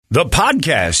The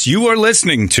podcast you are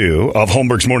listening to of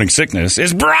Holmberg's Morning Sickness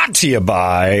is brought to you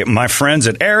by my friends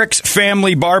at Eric's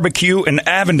Family Barbecue in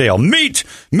Avondale. Meet,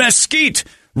 mesquite,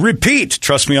 repeat.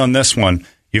 Trust me on this one.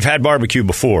 You've had barbecue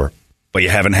before, but you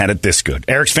haven't had it this good.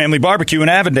 Eric's Family Barbecue in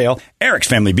Avondale,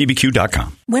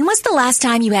 ericsfamilybbq.com. When was the last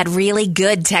time you had really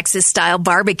good Texas-style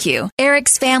barbecue?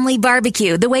 Eric's Family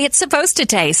Barbecue, the way it's supposed to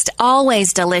taste.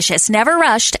 Always delicious, never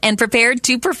rushed, and prepared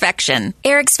to perfection.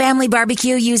 Eric's Family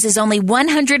Barbecue uses only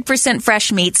 100%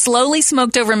 fresh meat, slowly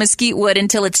smoked over mesquite wood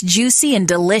until it's juicy and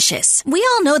delicious. We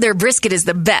all know their brisket is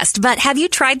the best, but have you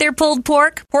tried their pulled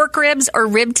pork, pork ribs, or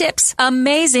rib tips?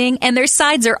 Amazing, and their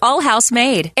sides are all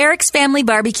house-made. Eric's Family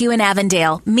Barbecue in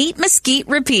Avondale. Meet, mesquite,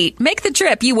 repeat. Make the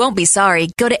trip. You won't be sorry.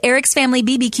 Go to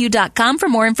ericsfamilybbq.com for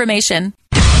more information.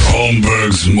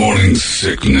 Holmberg's Morning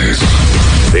Sickness.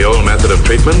 The old method of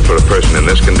treatment for a person in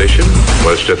this condition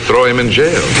was to throw him in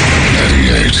jail.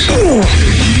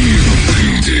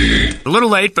 98 A little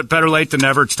late, but better late than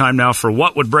never. It's time now for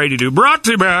What Would Brady Do? Brought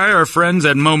to you by our friends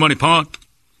at Mo Money Punk.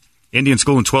 Indian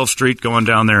School in 12th Street. Go on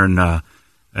down there and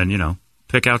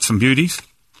pick out some beauties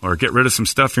or get rid of some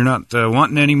stuff you're not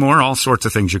wanting anymore. All sorts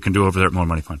of things you can do over there at Mo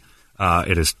Money Punk.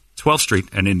 It is 12th Street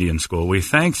and Indian School. We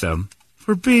thank them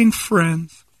for being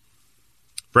friends.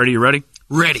 Brady, you ready?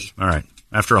 Ready. All right.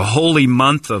 After a holy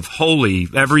month of holy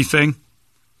everything,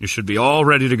 you should be all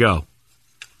ready to go.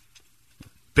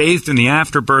 Bathed in the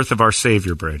afterbirth of our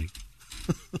Savior, Brady.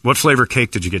 What flavor cake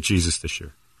did you get Jesus this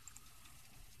year?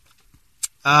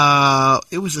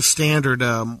 It was a standard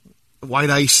white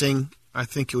icing. I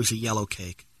think it was a yellow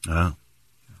cake. Oh.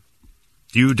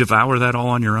 Do you devour that all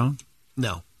on your own?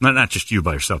 No. Not just you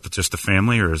by yourself, but just the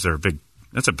family, or is there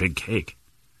that's a big cake.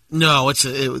 No, this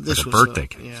was a was birthday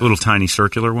cake. Yeah. It's a little tiny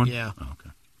circular one? Yeah. Oh, okay.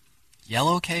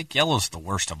 Yellow cake? Yellow's the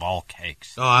worst of all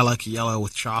cakes. Oh, I like yellow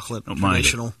with chocolate. Don't mind it.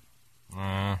 Traditional.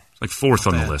 It's like fourth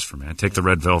on the list for me. I take the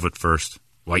red velvet first.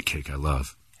 White cake I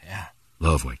love. Yeah.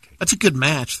 Love white cake. That's a good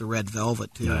match, the red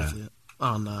velvet, too. Yeah.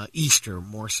 On Easter,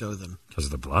 more so than... Because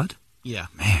of the blood? Yeah.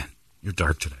 Man, you're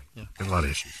dark today. Yeah. Got a lot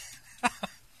of issues.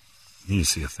 You need to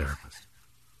see a therapist.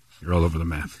 You're all over the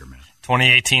map here, man.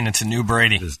 2018, it's a new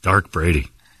Brady. It is dark Brady.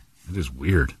 It is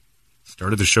weird.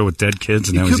 Started the show with dead kids,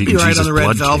 and You now he's could be eating right Jesus' on the red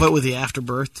blood velvet cake. with the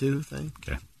afterbirth, too, thing.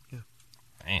 Okay. Yeah.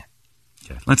 Man.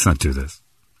 Okay, let's not do this.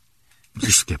 Let's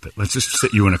just skip it. Let's just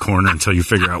sit you in a corner until you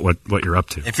figure out what you're up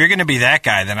to. If you're going to be that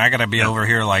guy, then I got to be over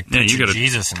here like you gotta,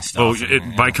 Jesus and stuff.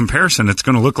 Well, by comparison, it's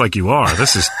going to look like you are.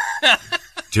 This is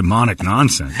demonic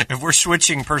nonsense. If we're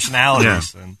switching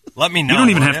personalities, then let me know. You don't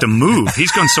even have to move.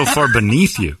 He's gone so far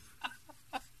beneath you.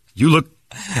 You look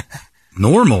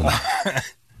normal.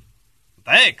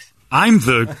 Thanks. I'm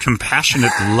the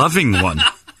compassionate, loving one.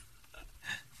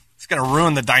 It's going to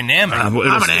ruin the dynamic. I'm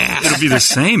an ass. It'll be the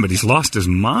same, but he's lost his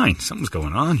mind. Something's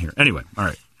going on here. Anyway, all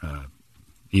right.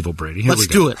 Evil Brady. Here Let's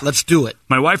do it. Let's do it.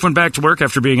 My wife went back to work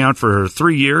after being out for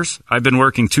 3 years. I've been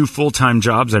working 2 full-time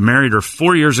jobs. I married her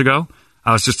 4 years ago.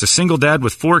 I was just a single dad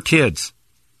with 4 kids.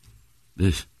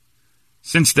 Ugh.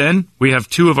 Since then, we have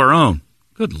 2 of our own.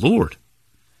 Good Lord.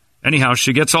 Anyhow,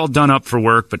 she gets all done up for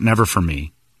work, but never for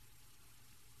me.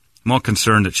 I'm all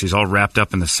concerned that she's all wrapped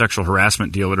up in the sexual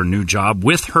harassment deal at her new job.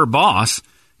 With her boss,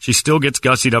 she still gets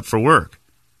gussied up for work.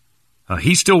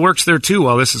 He still works there, too,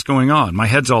 while this is going on. My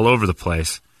head's all over the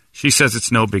place. She says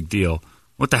it's no big deal.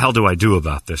 What the hell do I do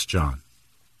about this, John?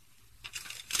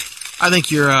 I think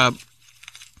you're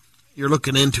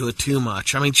looking into it too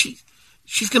much. I mean,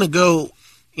 she's going to go,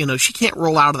 she can't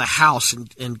roll out of the house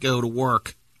and go to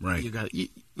work. Right.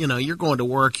 You're going to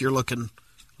work. You're looking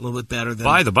a little bit better than...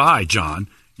 By the by, John,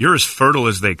 you're as fertile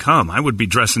as they come. I would be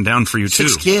dressing down for you, too.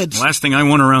 6 kids. The last thing I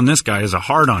want around this guy is a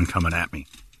hard-on coming at me.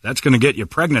 That's going to get you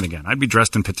pregnant again. I'd be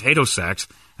dressed in potato sacks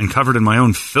and covered in my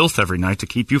own filth every night to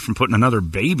keep you from putting another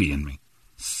baby in me.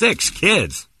 6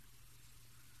 kids.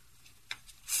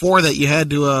 4 that you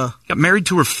had to... Got married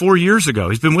to her 4 years ago.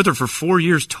 He's been with her for 4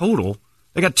 years total.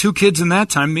 They got 2 kids in that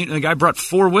time. The guy brought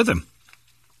 4 with him.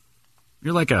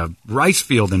 You're like a rice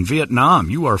field in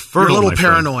Vietnam. You are fertile. You're a little my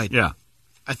friend. paranoid. Yeah.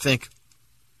 I think.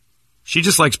 She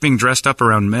just likes being dressed up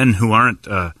around men who aren't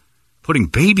putting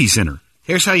babies in her.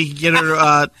 Here's how you get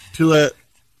her to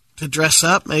dress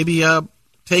up. Maybe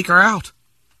take her out.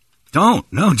 No,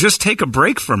 just take a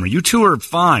break from her. You 2 are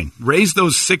fine. Raise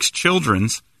those 6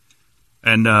 childrens,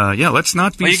 and let's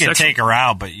not be. Well, you can take her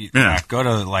out, but go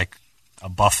to like a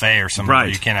buffet or something where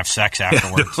you can't have sex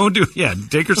afterwards.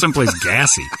 Take her someplace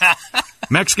gassy.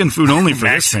 Mexican food only for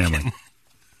this family.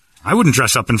 I wouldn't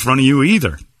dress up in front of you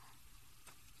either.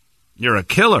 You're a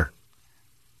killer.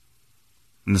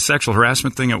 And the sexual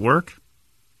harassment thing at work?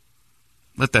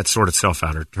 Let that sort itself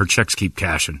out. Her checks keep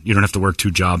cashing. You don't have to work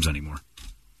 2 jobs anymore.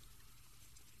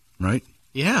 right?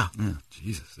 Yeah.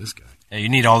 Jesus, this guy. Yeah, you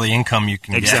need all the income you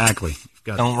can Exactly.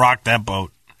 get. Don't rock that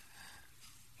boat.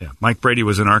 Yeah, Mike Brady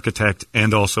was an architect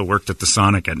and also worked at the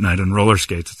Sonic at night on roller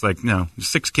skates. It's like, no,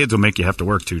 6 kids will make you have to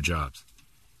work 2 jobs.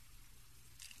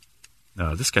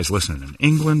 This guy's listening in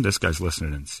England. This guy's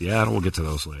listening in Seattle. We'll get to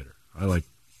those later. I like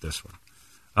this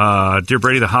one. Dear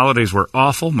Brady, the holidays were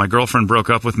awful. My girlfriend broke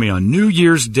up with me on New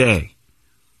Year's Day.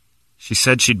 She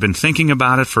said she'd been thinking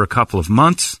about it for a couple of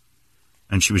months,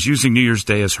 and she was using New Year's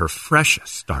Day as her fresh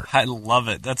start. I love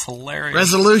it. That's hilarious.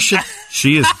 Resolution.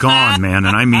 She is gone, man,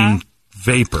 and I mean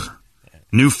vapor.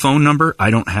 New phone number,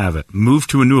 I don't have it. Moved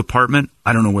to a new apartment,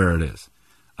 I don't know where it is.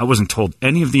 I wasn't told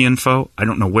any of the info. I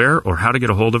don't know where or how to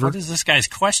get a hold of her. What is this guy's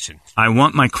question? I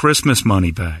want my Christmas money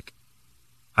back.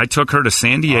 I took her to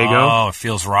San Diego. Oh, it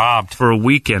feels robbed. For a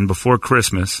weekend before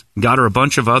Christmas. Got her a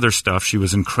bunch of other stuff. She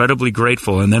was incredibly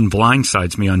grateful and then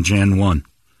blindsides me on Jan 1.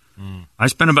 I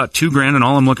spent about $2,000 and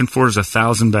all I'm looking for is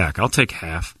 $1,000 back. I'll take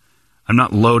half. I'm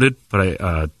not loaded, but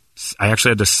I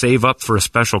actually had to save up for a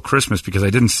special Christmas because I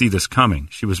didn't see this coming.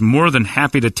 She was more than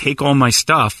happy to take all my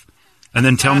stuff and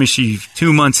then tell me she's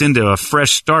 2 months into a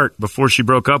fresh start before she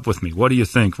broke up with me. What do you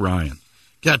think, Ryan?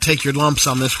 Got to take your lumps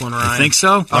on this one, Ryan. You think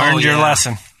so? Learned your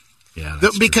lesson. Yeah,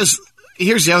 because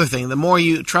here's the other thing. The more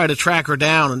you try to track her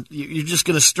down, you're just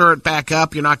going to stir it back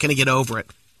up. You're not going to get over it.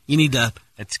 You need to.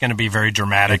 It's going to be very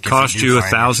dramatic. It cost you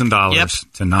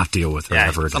 $1,000 to not deal with her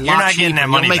ever again. You're not getting that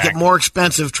money You'll make back. it more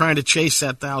expensive trying to chase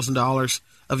that $1,000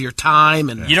 of your time.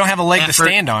 And you don't have a leg effort. to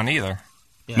stand on either.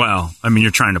 Yeah. Well, I mean,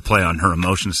 you're trying to play on her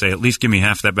emotion to say, at least give me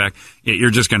half that back.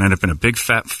 You're just going to end up in a big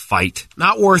fat fight.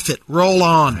 Not worth it. Roll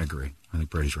on. I agree. I think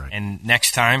Brady's right. And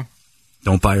next time,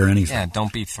 don't buy her anything. Yeah,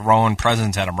 don't be throwing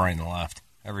presents at him right and left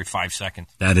every 5 seconds.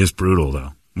 That is brutal,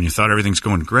 though. When you thought everything's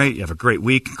going great, you have a great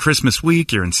week, Christmas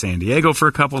week, you're in San Diego for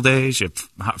a couple of days, you're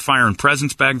firing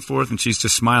presents back and forth, and she's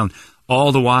just smiling.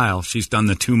 All the while, she's done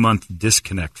the 2-month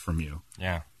disconnect from you.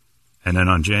 Yeah. And then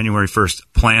on January 1st,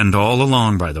 planned all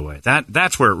along, by the way.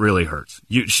 That's where it really hurts.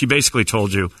 She basically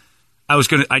told you,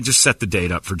 I just set the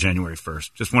date up for January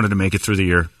 1st. Just wanted to make it through the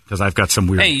year because I've got some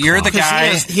weird. Hey, you're the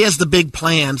guy. He has the big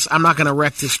plans. I'm not going to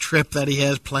wreck this trip that he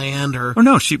has planned. Or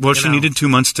no, she needed 2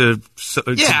 months to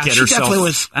get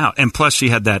herself out, and plus she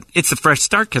had that. It's a fresh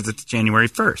start because it's January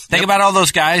 1st. Think about all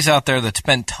those guys out there that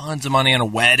spend tons of money on a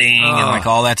wedding and like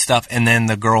all that stuff, and then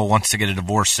the girl wants to get a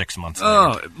divorce 6 months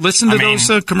later. Listen to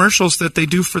those commercials that they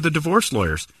do for the divorce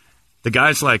lawyers. The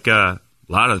guy's like.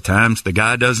 A lot of the times, the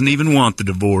guy doesn't even want the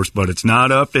divorce, but it's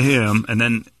not up to him. And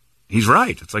then he's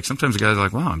right. It's like sometimes the guy's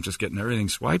like, wow, I'm just getting everything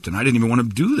swiped, and I didn't even want to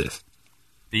do this.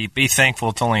 Be thankful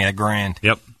it's only $1,000.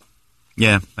 Yep.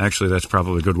 Yeah, actually, that's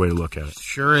probably a good way to look at it.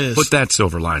 Sure is. Put that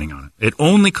silver lining on it. It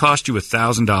only cost you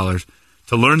 $1,000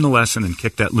 to learn the lesson and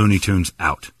kick that Looney Tunes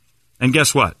out. And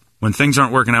guess what? When things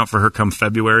aren't working out for her come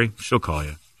February, she'll call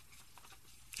you.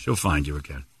 She'll find you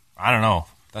again. I don't know.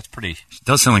 That's pretty. It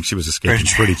does sound like she was escaping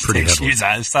pretty heavily.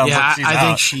 I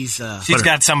think she's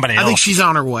got somebody else. I think she's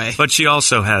on her way. But she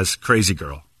also has Crazy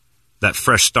Girl. That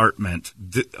fresh start meant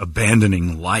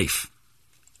abandoning life.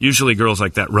 Usually girls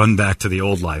like that run back to the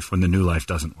old life when the new life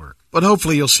doesn't work. But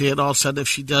hopefully you'll see it all of a sudden. If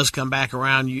she does come back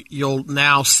around, you'll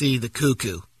now see the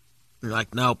cuckoo. You're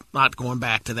like, nope, not going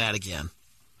back to that again.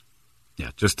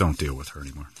 Yeah, just don't deal with her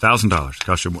anymore. $1,000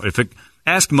 cost you more.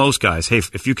 Ask most guys, hey,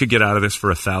 if you could get out of this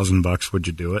for $1,000, would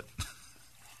you do it?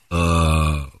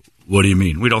 What do you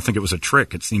mean? We don't think it was a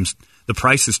trick. It seems the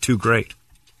price is too great.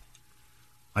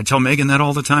 I tell Megan that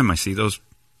all the time. I see those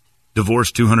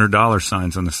divorce $200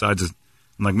 signs on the sides.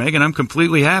 I'm like, Megan, I'm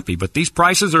completely happy, but these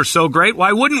prices are so great.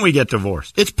 Why wouldn't we get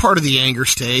divorced? It's part of the anger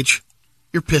stage.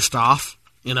 You're pissed off.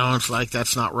 It's like,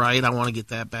 that's not right. I want to get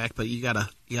that back, but you gotta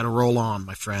roll on,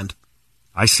 my friend.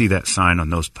 I see that sign on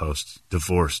those posts.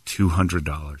 Divorce,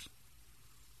 $200.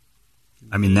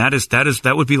 I mean,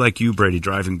 that would be like you, Brady,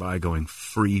 driving by going,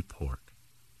 free pork.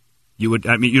 You would,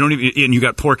 you don't even, and you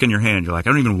got pork in your hand. You're like, I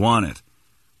don't even want it.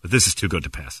 But this is too good to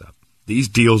pass up. These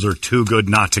deals are too good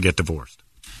not to get divorced.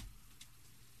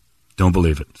 Don't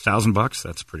believe it. $1,000,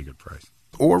 that's a pretty good price.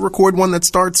 Or record one that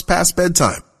starts past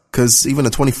bedtime. Because even a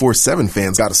 24/7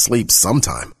 fan's got to sleep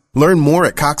sometime. Learn more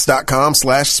at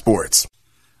Cox.com/sports.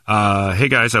 Hey,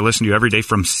 guys, I listen to you every day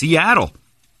from Seattle.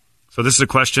 So this is a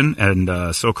question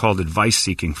and so-called advice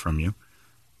seeking from you.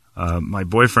 My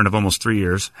boyfriend of almost 3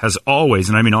 years has always,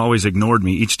 and I mean always, ignored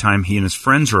me each time he and his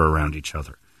friends are around each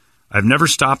other. I've never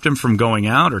stopped him from going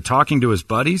out or talking to his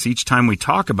buddies. Each time we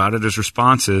talk about it, his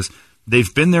response is,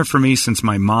 they've been there for me since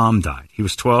my mom died. He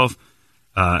was 12,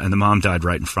 and the mom died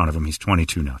right in front of him. He's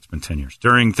 22 now. It's been 10 years.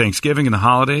 During Thanksgiving and the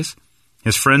holidays,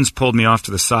 his friends pulled me off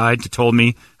to the side to told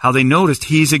me how they noticed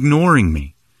he's ignoring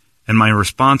me And my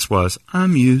response was,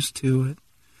 I'm used to it.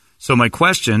 So my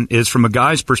question is, from a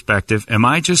guy's perspective, am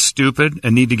I just stupid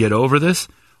and need to get over this,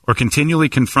 or continually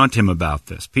confront him about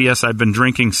this? P.S. I've been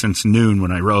drinking since noon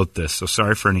when I wrote this, so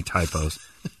sorry for any typos.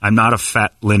 I'm not a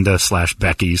fat Linda /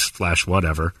 Becky's /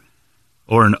 whatever,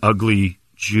 or an ugly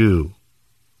Jew.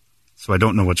 So I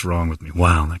don't know what's wrong with me.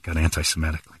 Wow, that got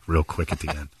anti-Semitic like real quick at the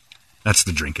end. That's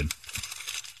the drinking.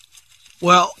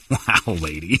 Well, wow,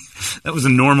 lady. That was a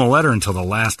normal letter until the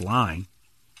last line.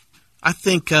 I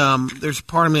think there's a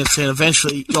part of me that's saying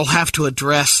eventually you'll have to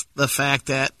address the fact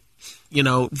that,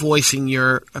 voicing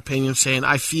your opinion, saying,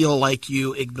 I feel like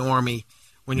you ignore me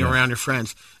when you're around your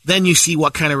friends. Then you see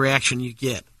what kind of reaction you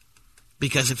get.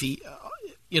 Because if he,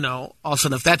 all of a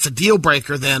sudden, if that's a deal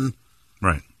breaker, then.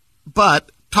 Right.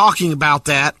 But talking about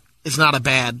that is not a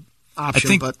bad option.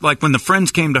 I think, like when the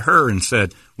friends came to her and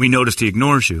said, we noticed he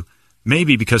ignores you,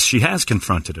 maybe because she has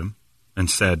confronted him and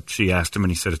said, she asked him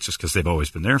and he said, it's just because they've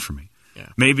always been there for me. Yeah.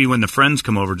 Maybe when the friends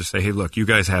come over to say, hey, look, you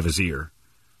guys have his ear,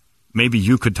 maybe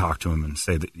you could talk to him and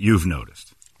say that you've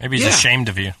noticed. Maybe he's ashamed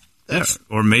of you. Yeah.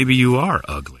 Or maybe you are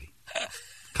ugly.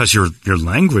 Because your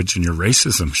language and your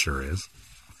racism sure is.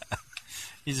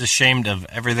 He's ashamed of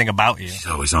everything about you. He's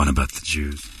always on about the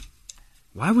Jews.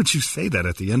 Why would you say that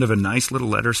at the end of a nice little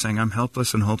letter saying, I'm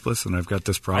helpless and hopeless and I've got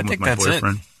this problem with my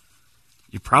boyfriend?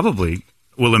 You probably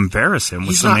will embarrass him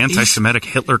with some anti-Semitic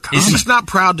Hitler comment. He's just not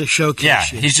proud to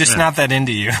showcase you. He's just not that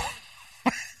into you.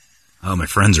 Oh, my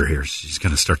friends are here. She's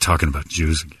going to start talking about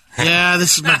Jews again. Yeah,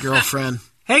 this is my girlfriend.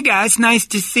 Hey, guys, nice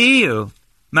to see you.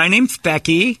 My name's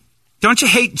Becky. Don't you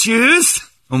hate Jews?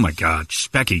 Oh, my God.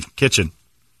 Becky, kitchen.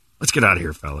 Let's get out of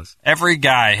here, fellas. Every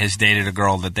guy has dated a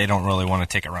girl that they don't really want to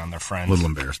take around their friends. A little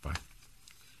embarrassed by.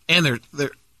 And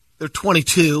they're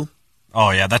 22.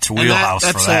 Oh, yeah, that's a wheelhouse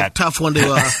for that. That's a tough one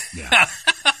to... Yeah.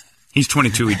 He's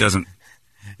 22. He doesn't...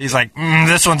 He's like,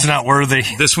 this one's not worthy.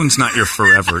 This one's not your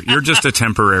forever. You're just a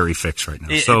temporary fix right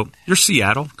now. So you're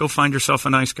Seattle. Go find yourself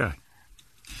a nice guy.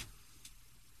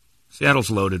 Seattle's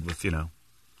loaded with,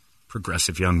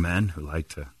 progressive young men who like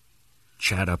to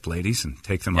chat up ladies and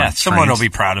take them on trains. Someone will be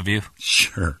proud of you.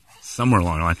 Sure. Somewhere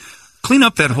along the line. Clean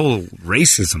up that whole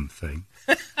racism thing.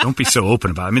 Don't be so open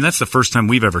about it. I mean, that's the first time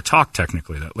we've ever talked,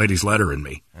 technically, that lady's letter in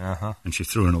me. Uh-huh. And she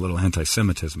threw in a little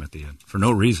anti-Semitism at the end for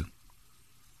no reason.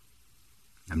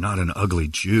 I'm not an ugly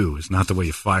Jew is not the way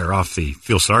you fire off the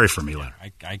feel sorry for me letter.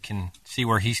 I can see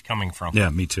where he's coming from. Yeah,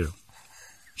 me too.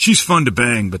 She's fun to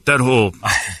bang, but that whole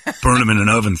burn them in an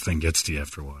oven thing gets to you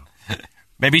after a while.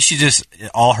 Maybe she just,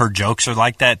 all her jokes are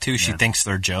like that too. She thinks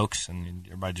they're jokes, and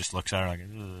everybody just looks at her like,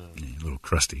 ugh. Yeah, a little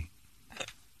crusty.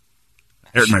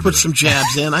 Put some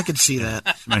jabs in. I could see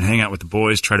that. She might hang out with the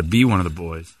boys, try to be one of the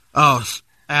boys. Oh,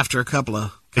 after a couple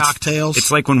of cocktails.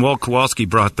 It's like when Walt Kowalski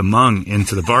brought the Hmong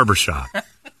into the barbershop.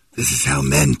 This is how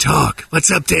men talk.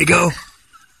 What's up, Dago?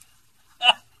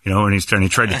 And he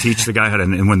tried to teach the guy how to,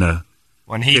 and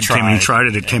when he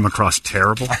tried it, came across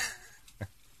terrible.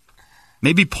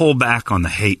 Maybe pull back on the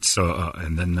hate,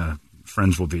 and then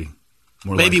friends will be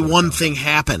more. Maybe one thing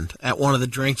happened at one of the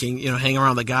drinking, hang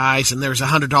around the guys, and there's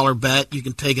 $100 bet you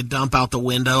can take a dump out the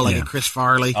window like a Chris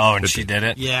Farley. Oh, and she did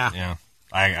it? Yeah.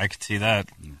 I could see that.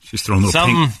 She's throwing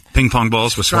little ping pong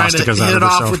balls with swastikas out of herself. Hit it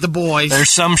off with the boys. There's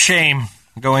some shame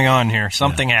going on here.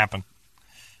 Something happened.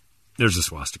 There's a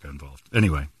swastika involved.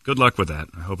 Anyway, good luck with that.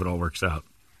 I hope it all works out.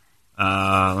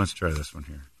 Let's try this one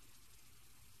here.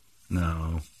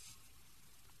 No.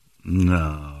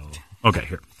 Okay,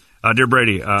 here. Dear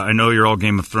Brady, I know you're all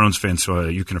Game of Thrones fans, so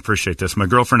you can appreciate this. My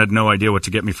girlfriend had no idea what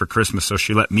to get me for Christmas, so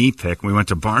she let me pick. We went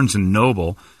to Barnes &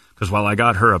 Noble, because while I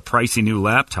got her a pricey new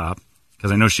laptop,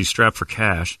 because I know she's strapped for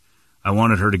cash, I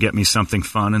wanted her to get me something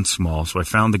fun and small, so I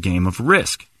found the Game of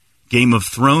Risk. Game of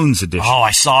Thrones edition. Oh,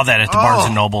 I saw that at the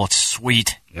Barnes & Noble. It's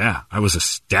sweet. Yeah, I was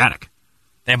ecstatic.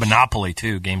 They have Monopoly,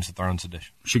 too, Games of Thrones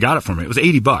edition. She got it for me. It was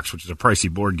 $80, which is a pricey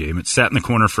board game. It sat in the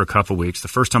corner for a couple weeks. The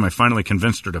first time I finally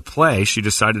convinced her to play, she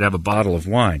decided to have a bottle of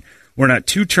wine. We're not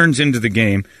 2 turns into the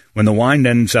game when the wine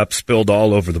ends up spilled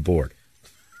all over the board.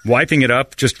 Wiping it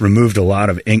up just removed a lot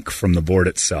of ink from the board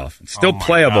itself. It's still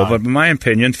playable, but in my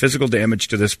opinion, physical damage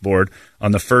to this board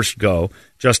on the first go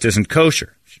just isn't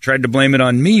kosher. She tried to blame it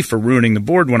on me for ruining the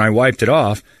board when I wiped it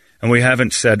off, and we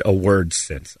haven't said a word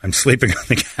since. I'm sleeping on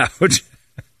the couch.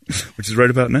 Which is right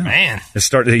about now. Man.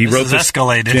 He wrote this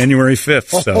escalated. January 5th,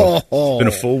 so it's been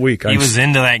a full week. He was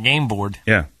into that game board.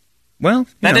 Yeah. Well,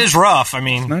 that is rough. I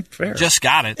mean, it's not fair. Just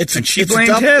got it.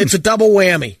 It's a double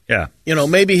whammy. Yeah.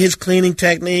 Maybe his cleaning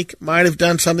technique might have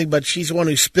done something, but she's the one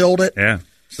who spilled it. Yeah.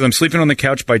 So I'm sleeping on the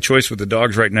couch by choice with the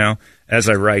dogs right now as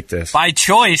I write this. By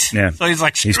choice? Yeah. So he's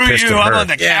like, screw pissed you, at I'm her. on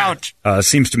the couch.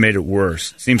 Seems to made it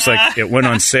worse. Seems like it went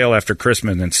on sale after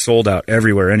Christmas and sold out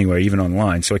everywhere anyway, even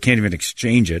online, so I can't even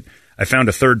exchange it. I found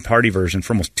a third-party version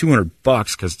for almost $200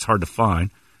 because it's hard to find.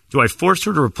 Do I force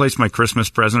her to replace my Christmas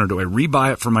present, or do I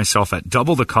rebuy it for myself at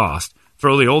double the cost,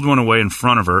 throw the old one away in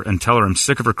front of her, and tell her I'm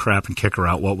sick of her crap and kick her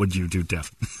out? What would you do,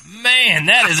 Def? Man,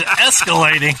 that is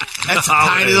escalating. That's a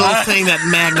tiny little thing that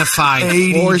magnified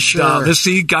for sure. This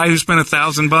guy who spent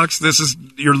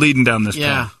 $1,000. You're leading down this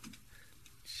path.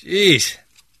 Jeez.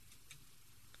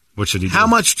 What should he do? How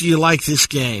much do you like this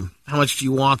game? How much do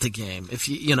you want the game? If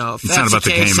if not that's about the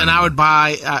the case, game then I would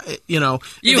buy.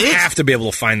 You have to be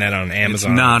able to find that on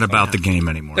Amazon. It's not about the game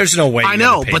anymore. There's no way. I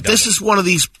know, but this is one of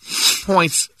these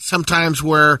points sometimes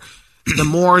where the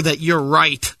more that you're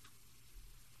right,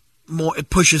 more it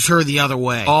pushes her the other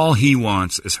way. All he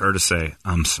wants is her to say,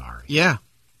 "I'm sorry." Yeah.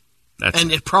 That's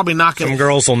and it's probably not going to. Some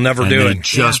girls will never do it.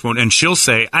 Just won't. And she'll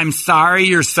say, "I'm sorry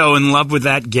you're so in love with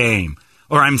that game,"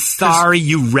 or "I'm sorry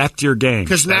you wrecked your game."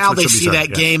 Because now they see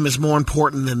that game is more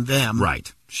important than them.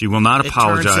 Right. She will not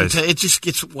apologize. It just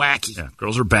gets wacky. Yeah,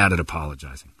 girls are bad at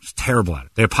apologizing. It's terrible at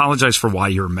it. They apologize for why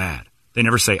you're mad. They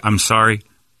never say, "I'm sorry,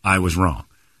 I was wrong."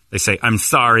 They say, "I'm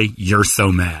sorry, you're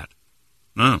so mad."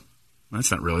 No,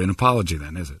 that's not really an apology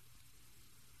then, is it?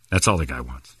 That's all the guy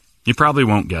wants. You probably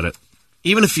won't get it.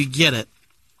 Even if you get it,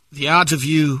 the odds of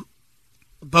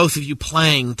both of you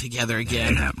playing together again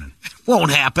ain't happening. Won't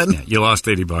happen. Yeah, you lost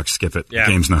 $80. Skip it. Yeah.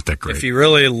 The game's not that great. If you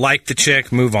really like the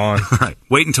chick, move on. Right.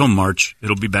 Wait until March.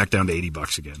 It'll be back down to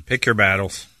 $80 again. Pick your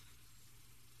battles.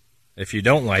 If you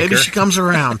don't like Maybe her, she comes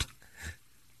around.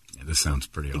 Yeah, this sounds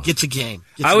pretty awesome. Gets a game.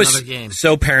 Gets I was another game.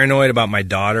 so paranoid about my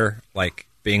daughter, like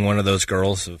being one of those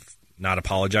girls of not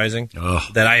apologizing,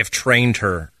 that I have trained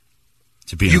her.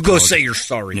 To be you go say you're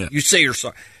sorry. Yeah. You say you're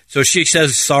sorry. So she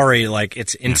says sorry like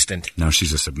it's instant. Now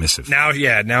she's a submissive. Now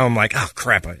I'm like, oh,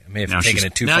 crap. I may have taken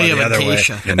it too far the other way.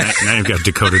 Yeah, now you've got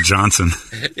Dakota Johnson.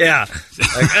 Yeah.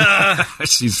 Like,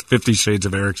 she's 50 Shades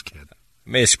of Eric's kid.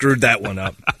 May have screwed that one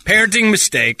up. Parenting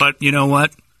mistake. But you know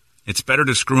what? It's better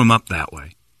to screw him up that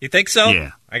way. You think so?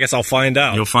 Yeah. I guess I'll find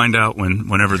out. You'll find out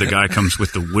whenever the guy comes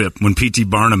with the whip, when P.T.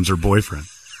 Barnum's her boyfriend.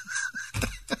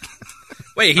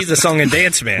 Wait, he's a song and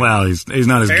dance man. Well, he's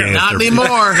not as gay. Not anymore.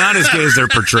 Not as gay as they're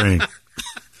portraying.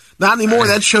 Not anymore.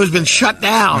 That show's been shut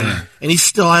down, and he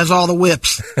still has all the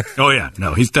whips. Oh yeah,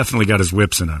 no, he's definitely got his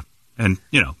whips and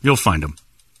you'll find him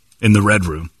in the red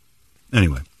room.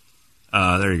 Anyway,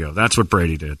 there you go. That's what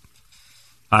Brady did.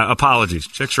 Apologies.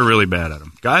 Chicks are really bad at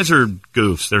them. Guys are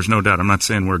goofs. There's no doubt. I'm not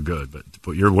saying we're good,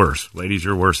 but you're worse. Ladies,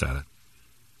 you're worse at it.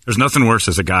 There's nothing worse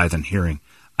as a guy than hearing,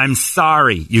 "I'm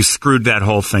sorry you screwed that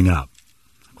whole thing up."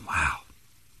 Wow.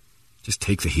 Just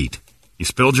take the heat. You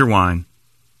spilled your wine.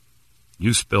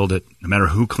 You spilled it. No matter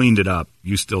who cleaned it up,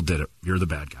 you still did it. You're the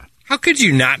bad guy. How could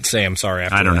you not say I'm sorry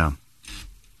after I don't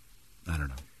that?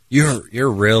 know. You're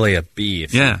really a bee.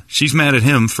 She's mad at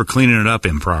him for cleaning it up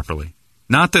improperly.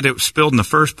 Not that it was spilled in the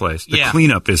first place. The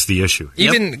cleanup is the issue.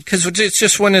 Even because it's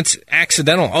just when it's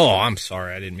accidental. Oh, I'm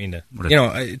sorry. I didn't mean to.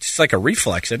 It's like a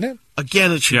reflex, isn't it?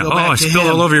 Again, it should go back I to spilled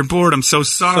him. all over your board. I'm so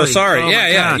sorry. So sorry. Oh,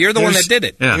 Yeah. You're the one that did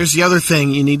it. Yeah. Here's the other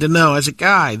thing you need to know as a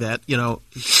guy that,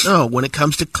 when it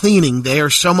comes to cleaning, they are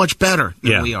so much better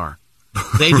than we are.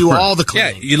 They do all the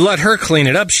Yeah, cleaning. you let her clean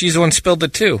it up. She's the one spilled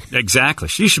it too. Exactly.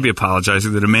 She should be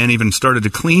apologizing that a man even started to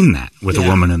clean that with a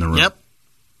woman in the room. Yep.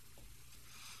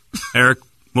 Eric,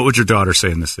 what would your daughter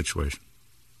say in this situation?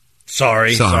 Sorry,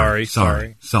 Alexander.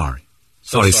 Sorry,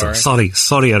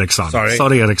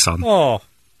 Alexander. Oh,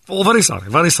 very sorry,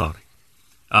 very sorry.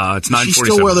 It's 9:47. She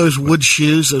still wear those wood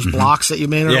shoes, those blocks that you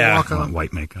made her walk on?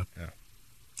 White makeup. Yeah.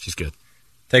 She's good.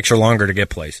 takes her longer to get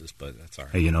places, but that's all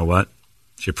right. Hey, you know what?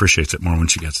 She appreciates it more when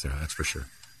she gets there, that's for sure.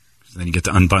 Then you get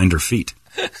to unbind her feet.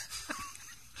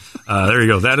 There you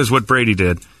go. That is what Brady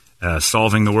did,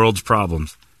 solving the world's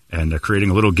problems and creating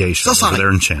a little geisha over there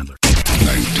in Chandler.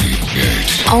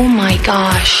 98. Oh, my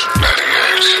gosh.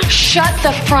 98. Shut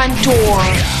the front door.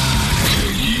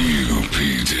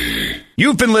 UPD.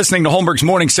 You've been listening to Holmberg's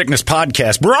Morning Sickness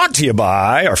Podcast, brought to you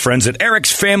by our friends at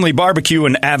Eric's Family Barbecue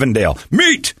in Avondale.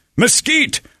 Meet,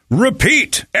 mesquite,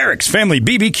 repeat.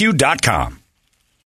 Eric'sFamilyBBQ.com.